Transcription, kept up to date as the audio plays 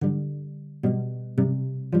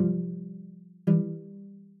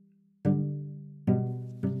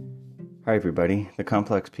Hi everybody, the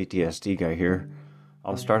complex PTSD guy here.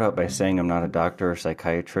 I'll start out by saying I'm not a doctor or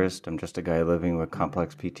psychiatrist. I'm just a guy living with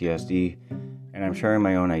complex PTSD, and I'm sharing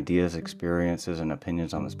my own ideas, experiences, and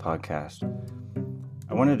opinions on this podcast.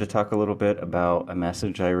 I wanted to talk a little bit about a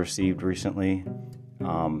message I received recently.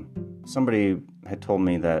 Somebody had told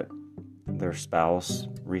me that their spouse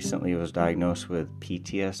recently was diagnosed with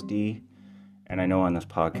PTSD, and I know on this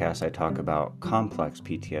podcast I talk about complex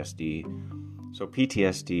PTSD. So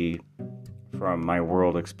PTSD, from my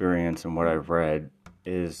world experience and what I've read,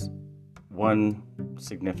 is one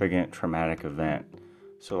significant traumatic event.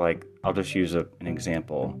 So I'll just use an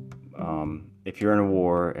example. If you're in a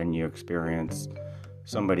war and you experience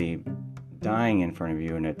somebody dying in front of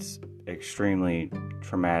you and it's extremely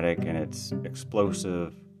traumatic and it's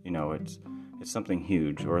explosive, it's something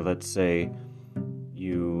huge. Or let's say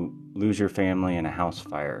you lose your family in a house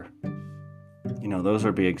fire. Those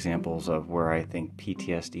would be examples of where I think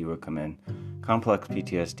PTSD would come in. Complex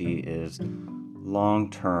PTSD is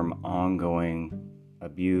long-term, ongoing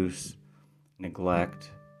abuse,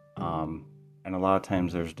 neglect, and a lot of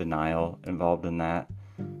times there's denial involved in that.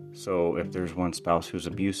 So if there's one spouse who's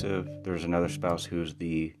abusive, there's another spouse who's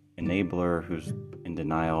the enabler, who's in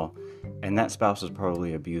denial, and that spouse is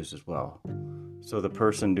probably abused as well. So the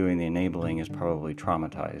person doing the enabling is probably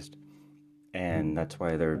traumatized. And that's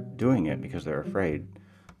why they're doing it, because they're afraid.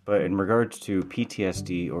 But in regards to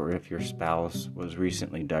PTSD, or if your spouse was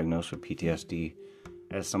recently diagnosed with PTSD,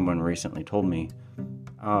 as someone recently told me,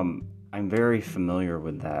 I'm very familiar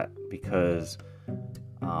with that because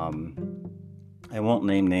I won't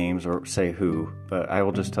name names or say who, but I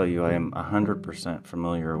will just tell you I am 100%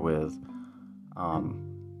 familiar with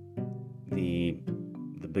the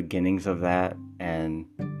beginnings of that and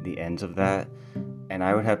the ends of that. And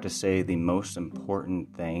I would have to say the most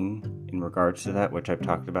important thing in regards to that, which I've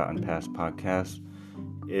talked about in past podcasts,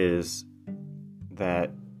 is that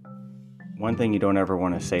one thing you don't ever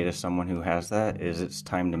want to say to someone who has that is it's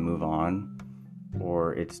time to move on,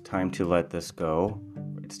 or it's time to let this go,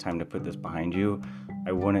 it's time to put this behind you.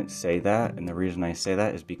 I wouldn't say that, and the reason I say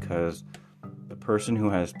that is because the person who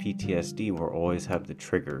has PTSD will always have the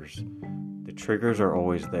triggers. The triggers are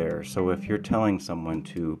always there. So if you're telling someone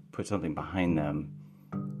to put something behind them,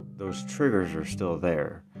 those triggers are still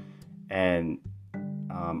there. And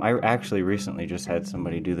I actually recently just had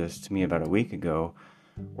somebody do this to me about a week ago,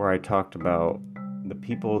 where I talked about the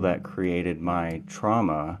people that created my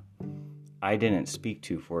trauma I didn't speak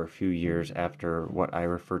to for a few years after what I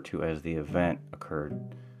refer to as the event occurred.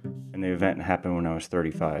 And the event happened when I was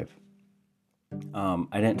 35. I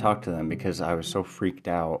didn't talk to them because I was so freaked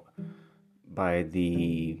out by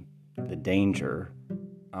the danger.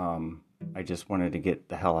 I just wanted to get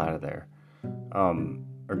the hell out of there,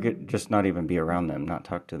 or just not even be around them, not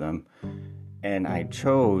talk to them. And I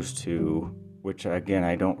chose to, which again,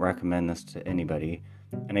 I don't recommend this to anybody.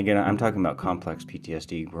 And again, I'm talking about complex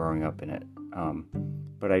PTSD, growing up in it.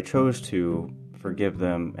 But I chose to forgive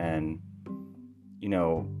them and,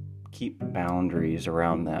 keep boundaries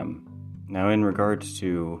around them. Now, in regards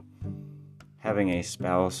to having a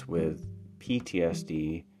spouse with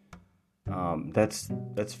PTSD,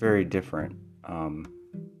 that's very different.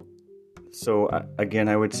 So again,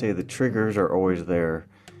 I would say the triggers are always there,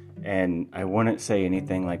 and I wouldn't say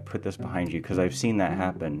anything like put this behind you, because I've seen that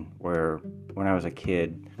happen where when I was a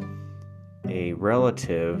kid, a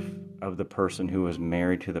relative of the person who was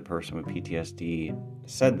married to the person with PTSD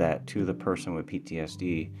said that to the person with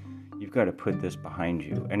PTSD, you've got to put this behind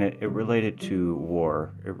you. And it related to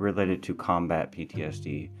war, it related to combat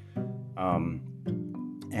PTSD.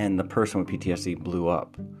 And the person with PTSD blew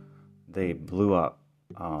up. They blew up.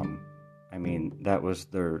 That was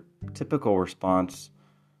their typical response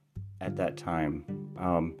at that time.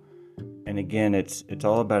 And again, it's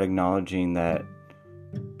all about acknowledging that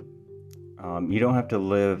you don't have to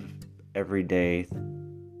live every day,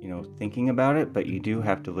 thinking about it, but you do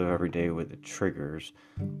have to live every day with the triggers.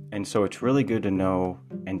 And so it's really good to know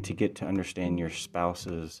and to get to understand your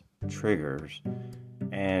spouse's triggers.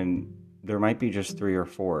 And there might be just 3 or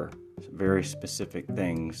 4 very specific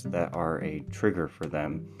things that are a trigger for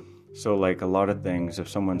them. So like a lot of things, if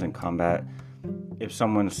someone's in combat, if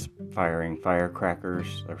someone's firing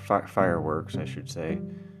firecrackers or fireworks, I should say,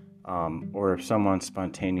 or if someone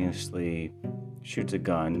spontaneously shoots a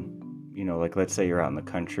gun, let's say you're out in the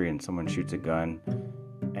country and someone shoots a gun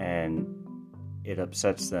and it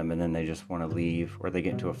upsets them and then they just want to leave, or they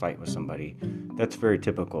get into a fight with somebody. That's very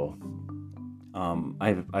typical.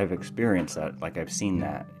 I've experienced that, I've seen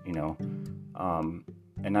that,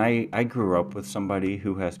 And I grew up with somebody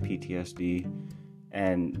who has PTSD,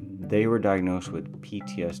 and they were diagnosed with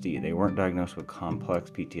PTSD. They weren't diagnosed with complex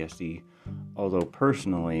PTSD, although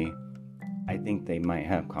personally, I think they might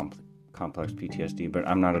have complex PTSD, but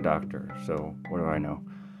I'm not a doctor, so what do I know?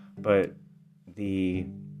 But the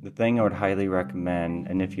thing I would highly recommend,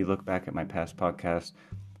 and if you look back at my past podcasts,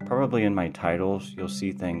 probably in my titles, you'll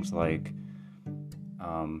see things like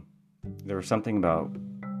there was something about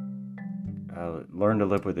learn to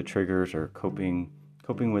live with the triggers, or coping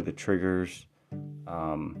with the triggers,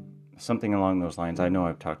 something along those lines. I know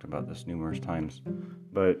I've talked about this numerous times,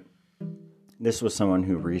 but this was someone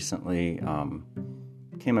who recently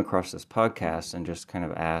came across this podcast and just kind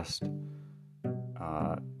of asked,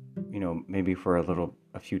 maybe for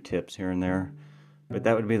a few tips here and there, but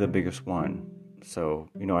that would be the biggest one. So,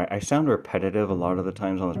 I sound repetitive a lot of the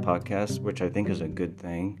times on this podcast, which I think is a good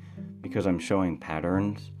thing because I'm showing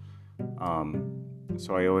patterns.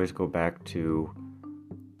 So I always go back to,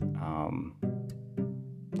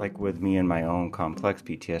 like with me and my own complex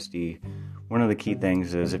PTSD, one of the key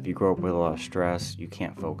things is if you grow up with a lot of stress, you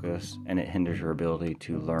can't focus, and it hinders your ability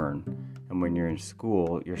to learn. And when you're in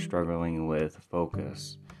school, you're struggling with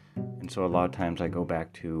focus. And so a lot of times I go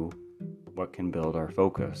back to what can build our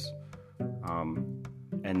focus.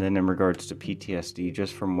 And then in regards to PTSD,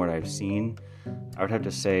 just from what I've seen, I would have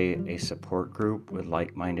to say a support group with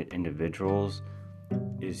like-minded individuals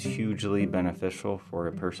is hugely beneficial for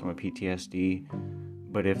a person with PTSD.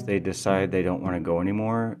 But if they decide they don't want to go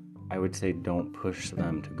anymore, I would say don't push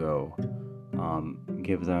them to go.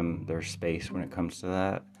 Give them their space when it comes to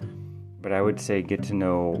that. But I would say get to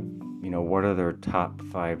know, what are their top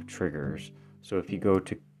 5 triggers. So if you go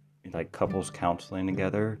to like couples counseling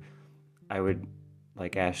together, I would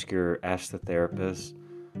ask the therapist,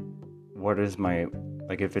 what is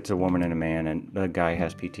if it's a woman and a man and the guy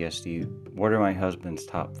has PTSD, what are my husband's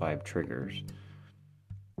top 5 triggers?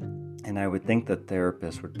 And I would think the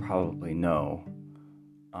therapist would probably know.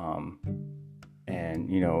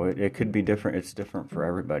 It could be different. It's different for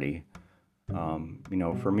everybody.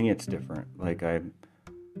 For me, it's different.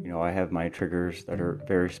 I have my triggers that are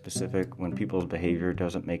very specific. When people's behavior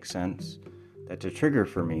doesn't make sense, that's a trigger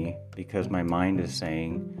for me because my mind is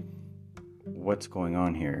saying, what's going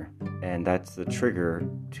on here? And that's the trigger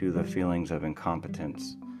to the feelings of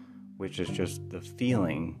incompetence, which is just the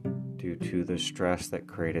feeling due to the stress that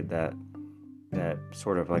created that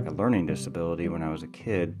sort of like a learning disability when I was a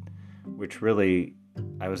kid, which really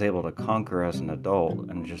I was able to conquer as an adult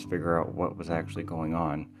and just figure out what was actually going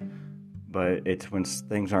on. But it's when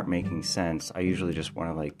things aren't making sense, I usually just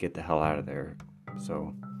want to get the hell out of there.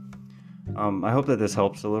 So I hope that this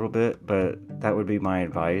helps a little bit, but that would be my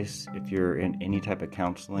advice if you're in any type of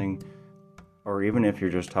counseling, or even if you're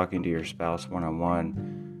just talking to your spouse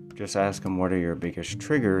one-on-one, just ask them what are your biggest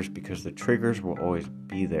triggers, because the triggers will always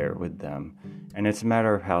be there with them. And it's a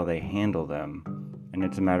matter of how they handle them. And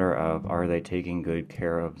it's a matter of, are they taking good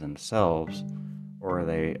care of themselves, or are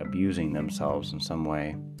they abusing themselves in some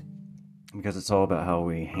way? Because it's all about how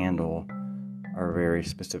we handle our very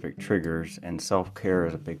specific triggers, and self-care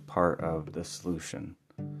is a big part of the solution.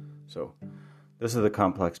 So, this is the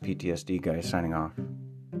Complex PTSD guy signing off.